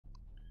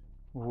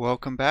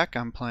Welcome back.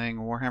 I'm playing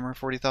Warhammer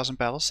 40,000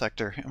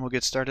 Battlesector, and we'll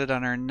get started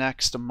on our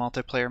next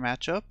multiplayer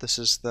matchup. This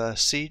is the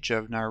Siege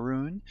of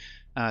Narun.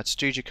 It's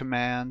Strategic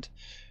Command,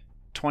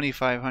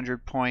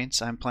 2,500 points.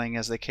 I'm playing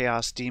as the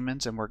Chaos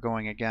Demons, and we're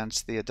going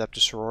against the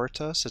Adeptus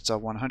Sororitas. It's a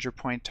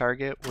 100-point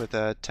target with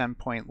a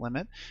 10-point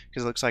limit,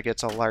 because it looks like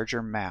it's a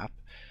larger map.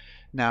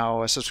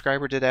 Now, a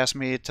subscriber did ask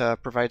me to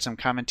provide some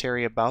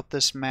commentary about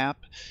this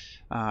map.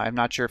 I'm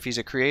not sure if he's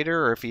a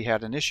creator or if he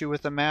had an issue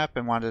with the map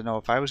and wanted to know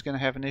if I was going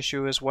to have an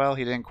issue as well.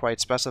 He didn't quite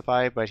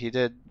specify, but he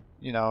did,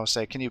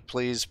 say, can you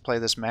please play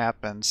this map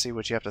and see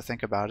what you have to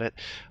think about it.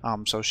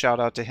 So shout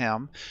out to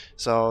him.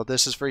 So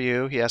this is for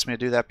you. He asked me to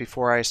do that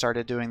before I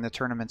started doing the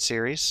tournament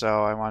series,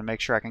 so I want to make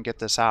sure I can get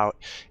this out.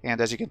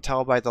 And as you can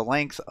tell by the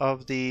length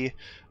of the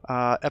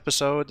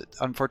episode,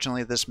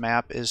 unfortunately this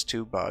map is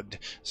too bugged.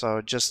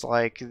 So just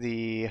like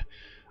the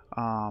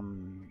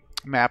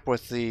map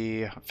with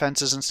the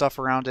fences and stuff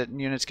around it and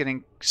units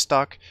getting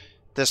stuck,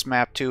 this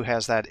map too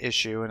has that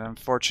issue, and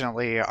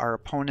unfortunately our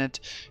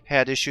opponent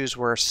had issues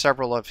where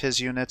several of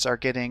his units are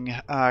getting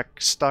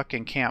stuck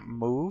and can't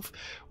move,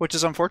 which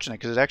is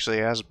unfortunate because it actually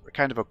has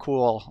kind of a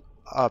cool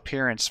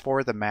appearance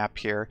for the map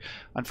here.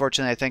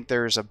 Unfortunately, I think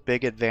there's a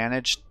big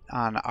advantage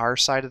on our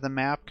side of the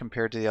map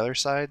compared to the other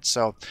side,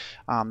 so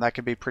that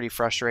could be pretty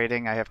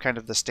frustrating. I have kind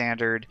of the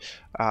standard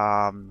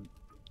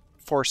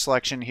force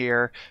selection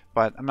here,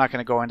 but I'm not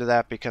going to go into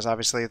that because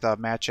obviously the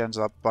match ends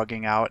up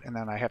bugging out and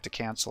then I have to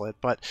cancel it.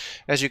 But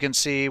as you can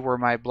see where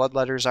my blood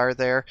letters are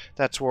there,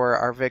 that's where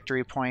our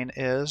victory point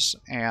is,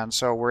 and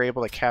so we're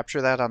able to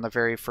capture that on the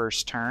very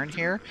first turn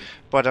here.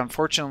 But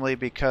unfortunately,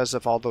 because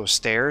of all those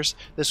stairs,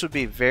 this would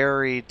be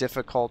very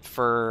difficult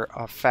for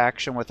a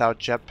faction without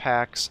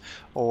jetpacks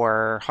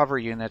or hover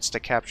units to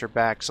capture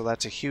back, so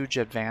that's a huge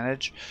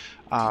advantage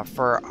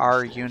for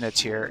our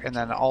units here. And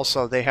then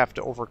also they have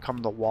to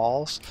overcome the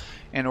walls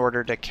in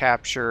order to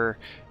capture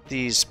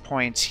these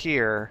points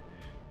here,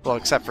 well,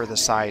 except for the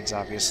sides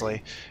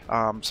obviously.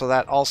 So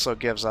that also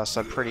gives us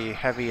a pretty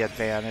heavy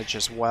advantage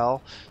as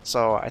well.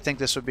 So I think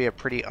this would be a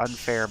pretty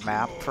unfair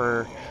map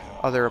for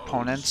other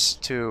opponents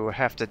to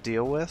have to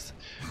deal with.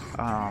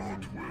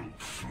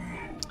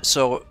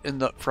 So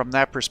from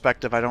that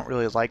perspective, I don't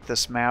really like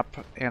this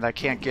map, and I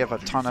can't give a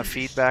ton of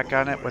feedback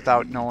on it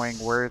without knowing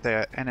where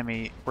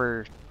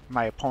where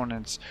my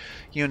opponent's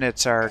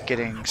units are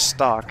getting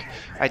stuck.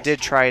 I did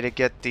try to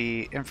get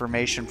the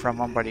information from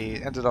him, but he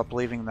ended up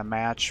leaving the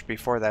match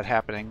before that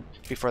happened.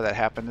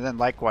 And then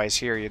likewise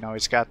here,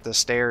 he's got the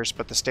stairs,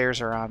 but the stairs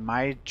are on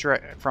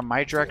from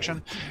my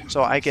direction,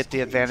 so I get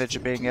the advantage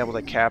of being able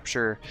to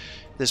capture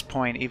this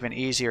point even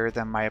easier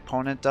than my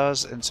opponent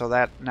does, and so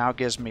that now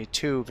gives me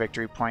 2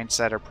 victory points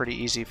that are pretty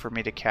easy for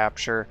me to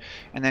capture,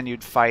 and then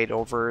you'd fight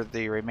over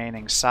the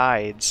remaining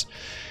sides.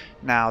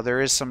 Now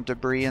there is some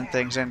debris and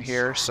things in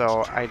here,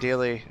 so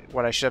ideally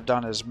what I should have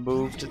done is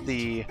moved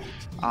the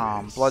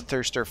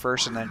Bloodthirster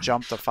first and then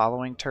jumped the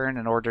following turn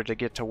in order to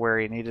get to where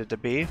he needed to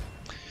be.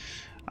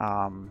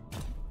 But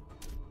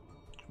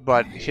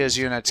his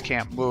units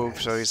can't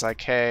move, so he's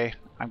like, hey,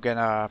 I'm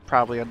gonna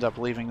probably end up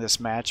leaving this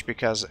match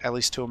because at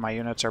least 2 of my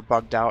units are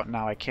bugged out and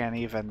now I can't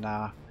even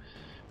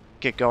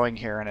get going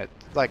here, and it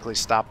likely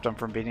stopped him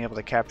from being able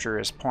to capture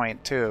his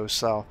point too.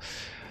 So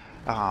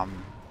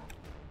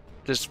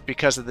just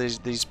because of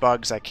these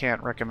bugs, I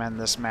can't recommend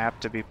this map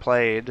to be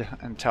played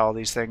until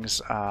these things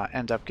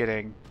end up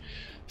getting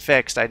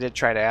fixed. I did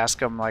try to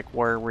ask him, like,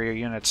 where were your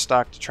units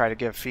stuck, to try to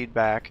give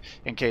feedback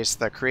in case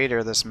the creator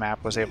of this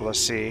map was able to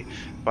see,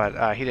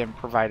 but he didn't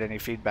provide any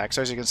feedback.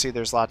 So as you can see,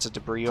 there's lots of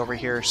debris over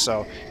here,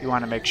 so you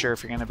want to make sure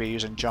if you're going to be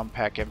using jump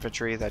pack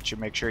infantry that you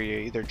make sure you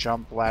either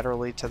jump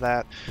laterally to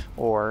that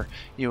or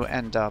you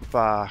end up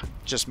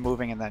just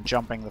moving and then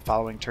jumping the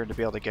following turn to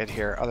be able to get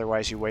here.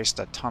 Otherwise you waste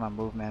a ton of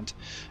movement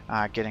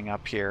getting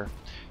up here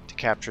to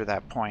capture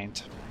that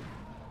point.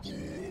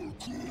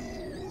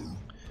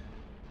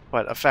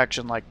 But a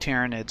faction like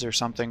Tyranids or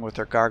something with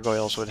their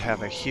gargoyles would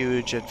have a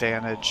huge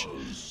advantage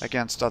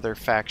against other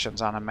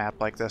factions on a map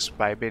like this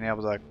by being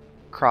able to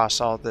cross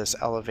all this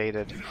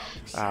elevated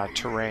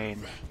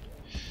terrain.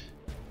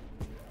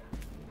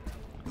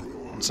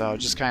 And so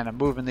just kind of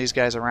moving these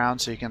guys around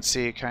so you can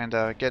see, kind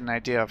of get an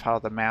idea of how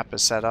the map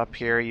is set up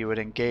here. You would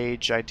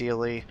engage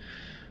ideally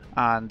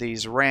on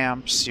these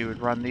ramps, you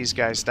would run these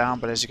guys down,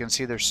 but as you can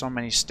see there's so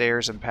many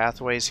stairs and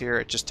pathways here,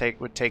 it just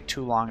would take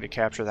too long to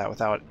capture that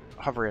without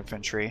hover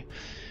infantry.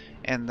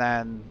 And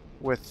then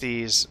with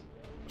these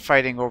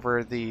fighting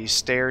over the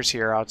stairs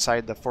here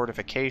outside the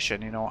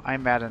fortification,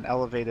 I'm at an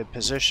elevated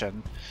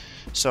position,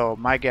 so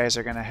my guys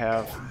are going to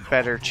have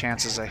better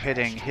chances of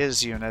hitting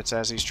his units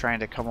as he's trying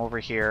to come over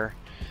here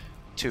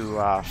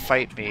to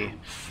fight me.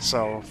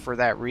 So for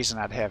that reason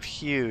I'd have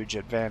huge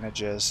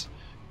advantages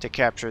to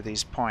capture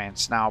these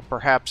points. Now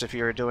perhaps if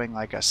you were doing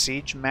like a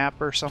siege map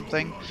or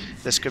something,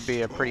 this could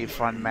be a pretty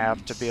fun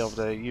map to be able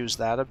to use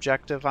that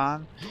objective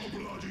on.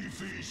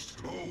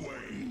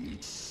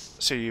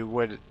 So you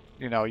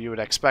would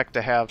expect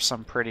to have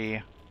some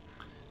pretty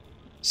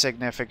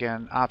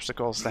significant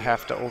obstacles to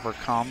have to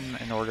overcome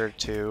in order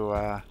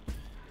to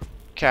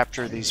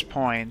capture these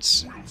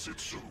points.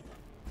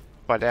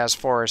 But as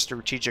for a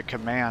strategic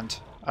command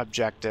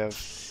objective,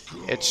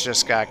 it's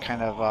just got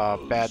kind of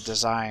a bad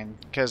design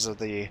because of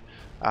the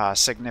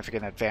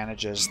significant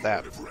advantages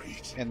that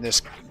in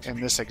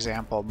this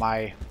example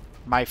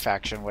my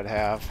faction would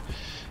have.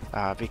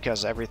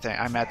 Because everything,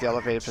 I'm at the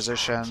elevated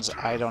positions,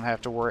 I don't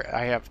have to worry,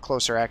 I have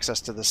closer access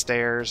to the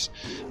stairs.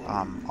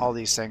 All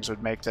these things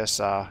would make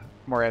this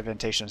more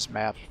advantageous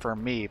map for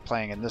me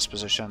playing in this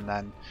position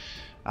than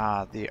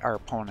our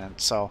opponent.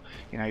 So,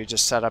 you know, you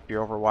just set up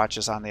your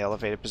overwatches on the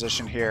elevated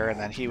position here, and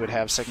then he would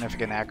have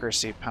significant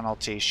accuracy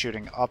penalty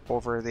shooting up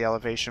over the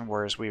elevation,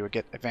 whereas we would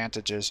get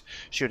advantages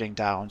shooting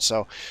down.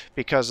 So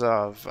because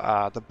of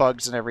the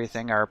bugs and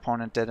everything, our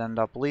opponent did end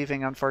up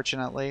leaving,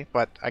 unfortunately.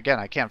 But again,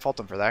 I can't fault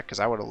him for that, because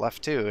I would have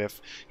left too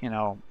if, you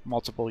know,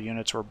 multiple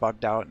units were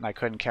bugged out and I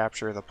couldn't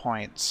capture the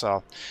point.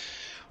 So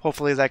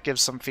hopefully that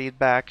gives some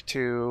feedback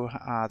to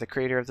the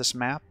creator of this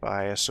map.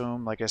 I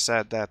assume, like I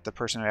said, that the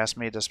person who asked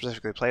me to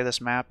specifically play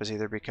this map is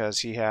either because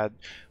he had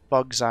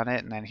bugs on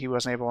it and then he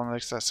wasn't able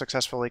to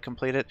successfully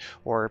complete it,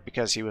 or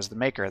because he was the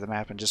maker of the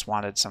map and just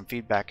wanted some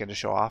feedback and to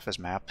show off his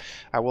map.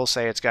 I will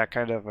say it's got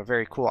kind of a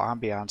very cool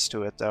ambiance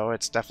to it, though.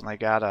 It's definitely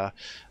got a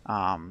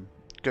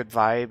good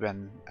vibe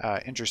and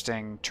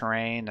interesting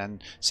terrain,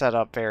 and set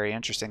up very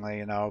interestingly,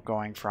 you know,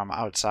 going from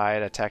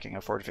outside attacking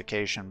a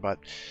fortification. But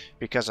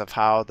because of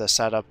how the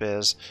setup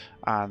is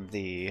on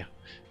the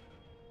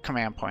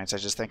command points, I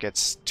just think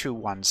it's too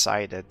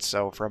one-sided.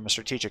 So from a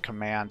strategic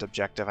command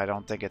objective, I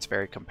don't think it's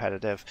very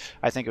competitive.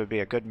 I think it would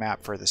be a good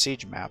map for the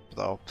siege map,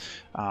 though,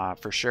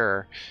 for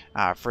sure.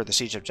 For the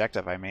siege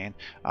objective, I mean.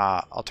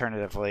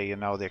 Alternatively, you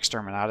know, the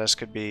Exterminatus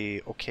could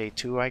be okay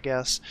too, I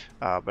guess,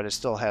 but it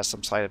still has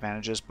some slight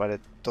advantages, but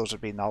those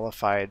would be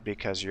nullified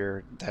because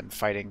you're then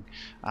fighting,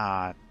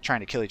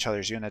 trying to kill each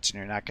other's units, and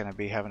you're not going to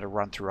be having to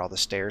run through all the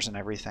stairs and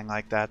everything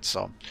like that.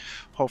 So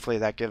hopefully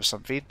that gives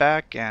some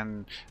feedback,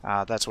 and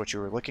that's what you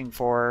were looking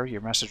for.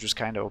 Your message was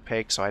kind of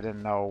opaque, so I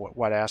didn't know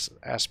what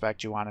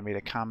aspect you wanted me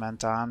to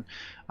comment on,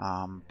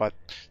 but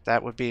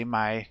that would be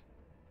my,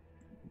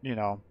 you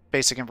know,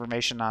 basic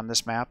information on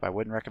this map. I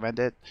wouldn't recommend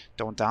it.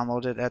 Don't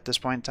download it at this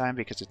point in time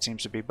because it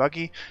seems to be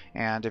buggy,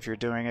 and if you're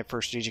doing it for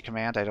strategic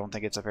command, I don't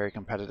think it's a very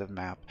competitive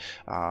map.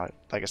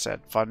 Like I said,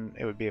 fun.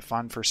 It would be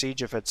fun for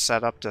siege if it's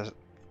set up to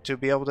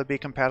be able to be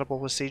compatible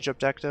with siege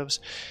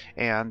objectives,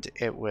 and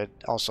it would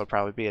also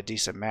probably be a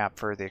decent map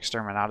for the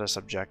Exterminatus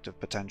objective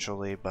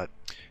potentially. But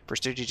for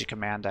strategic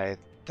command, I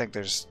think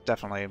there's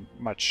definitely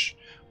much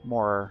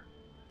more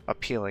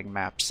appealing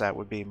maps that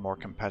would be more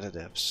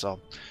competitive. So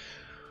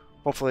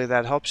hopefully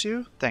that helps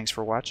you. Thanks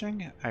for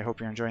watching. I hope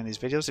you're enjoying these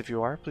videos. If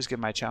you are, please give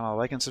my channel a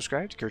like and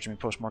subscribe to encourage me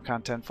to post more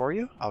content for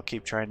you. I'll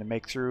keep trying to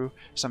make through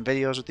some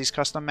videos with these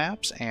custom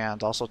maps,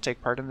 and also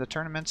take part in the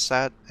tournaments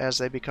as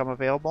they become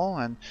available,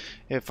 and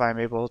if I'm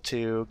able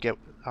to get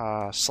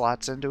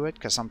slots into it,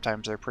 because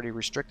sometimes they're pretty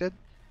restricted.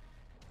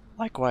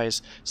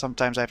 Likewise,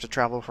 sometimes I have to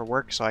travel for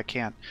work, so I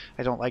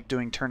don't like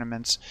doing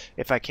tournaments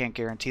if I can't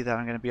guarantee that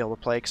I'm going to be able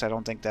to play, because I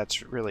don't think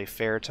that's really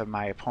fair to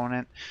my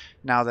opponent.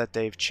 Now that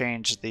they've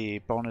changed the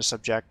bonus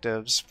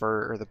objectives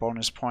or the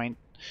bonus point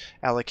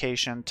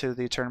allocation to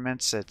the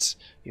tournaments, it's,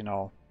 you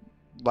know,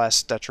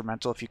 less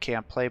detrimental if you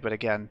can't play. But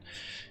again,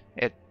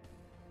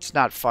 it's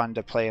not fun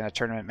to play in a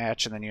tournament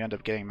match and then you end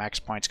up getting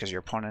max points because your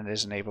opponent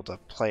isn't able to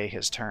play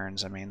his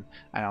turns. I mean,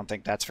 I don't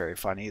think that's very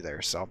fun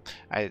either. So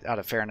out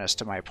of fairness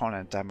to my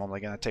opponent, I'm only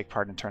going to take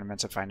part in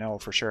tournaments if I know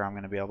for sure I'm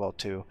going to be able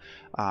to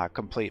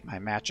complete my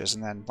matches,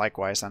 and then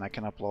likewise then I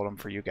can upload them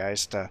for you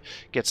guys to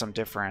get some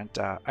different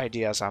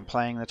ideas on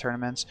playing the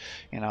tournaments.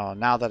 You know,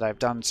 now that I've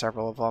done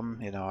several of them,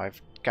 you know, I've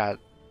got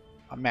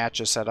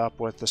matches set up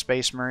with the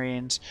Space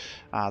Marines.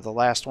 The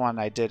last one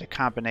I did a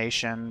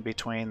combination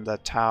between the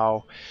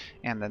Tau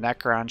and the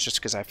Necrons, just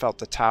because I felt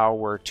the Tau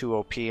were too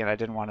OP and I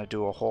didn't want to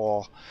do a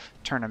whole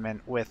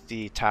tournament with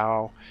the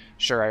Tau.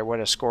 Sure, I would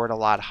have scored a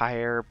lot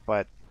higher,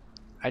 but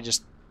I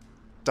just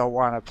don't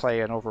want to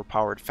play an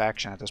overpowered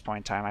faction at this point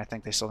in time. I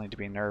think they still need to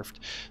be nerfed.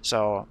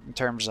 So in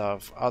terms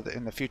of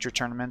in the future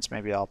tournaments,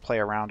 maybe I'll play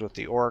around with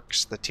the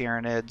Orcs, the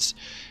Tyranids,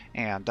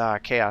 and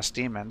Chaos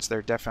Demons.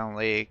 They're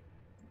definitely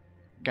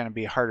going to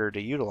be harder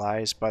to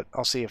utilize, but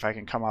I'll see if I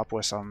can come up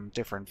with some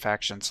different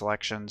faction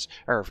selections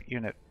or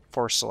unit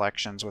force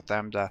selections with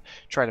them to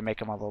try to make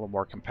them a little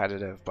more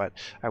competitive. But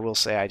I will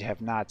say I have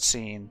not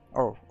seen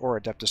or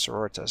Adeptus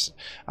Sororitas,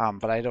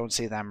 but I don't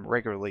see them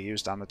regularly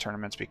used on the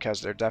tournaments because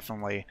they're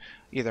definitely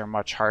either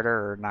much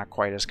harder or not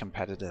quite as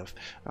competitive.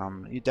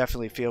 You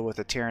definitely feel with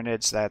the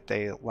Tyranids that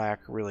they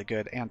lack really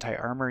good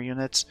anti-armor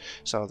units,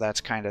 so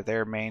that's kind of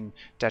their main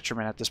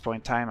detriment at this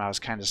point in time. I was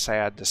kind of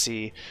sad to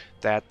see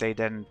that they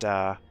didn't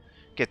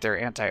get their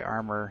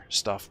anti-armor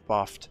stuff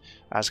buffed.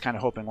 I was kind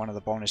of hoping one of the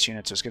bonus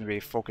units was going to be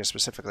focused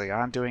specifically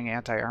on doing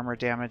anti-armor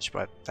damage,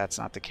 but that's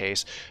not the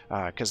case,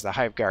 because the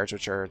Hive Guards,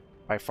 which are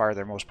by far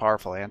their most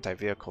powerful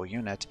anti-vehicle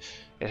unit,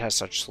 it has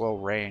such slow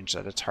range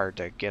that it's hard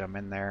to get them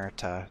in there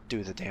to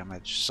do the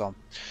damage. So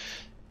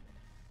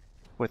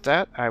with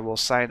that, I will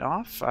sign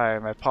off. I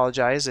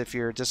apologize if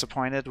you're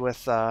disappointed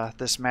with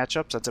this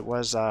matchup, since it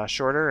was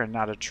shorter and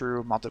not a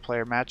true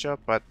multiplayer matchup,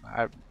 but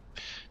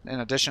in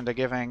addition to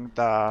giving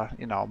the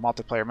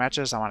multiplayer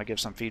matches, I want to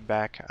give some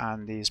feedback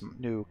on these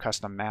new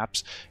custom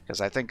maps, because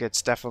I think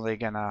it's definitely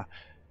gonna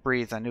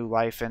breathe a new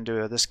life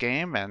into this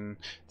game, and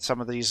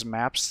some of these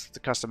maps, the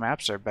custom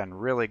maps, have been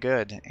really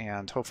good,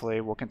 and hopefully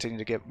we'll continue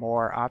to get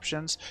more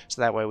options,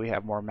 so that way we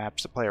have more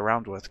maps to play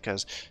around with,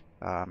 because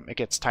it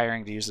gets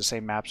tiring to use the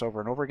same maps over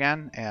and over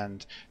again,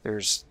 and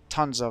there's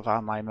tons of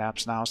online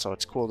maps now, so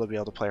it's cool to be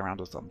able to play around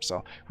with them.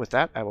 So with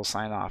that, I will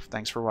sign off.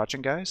 Thanks for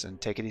watching, guys, and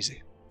take it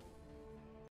easy.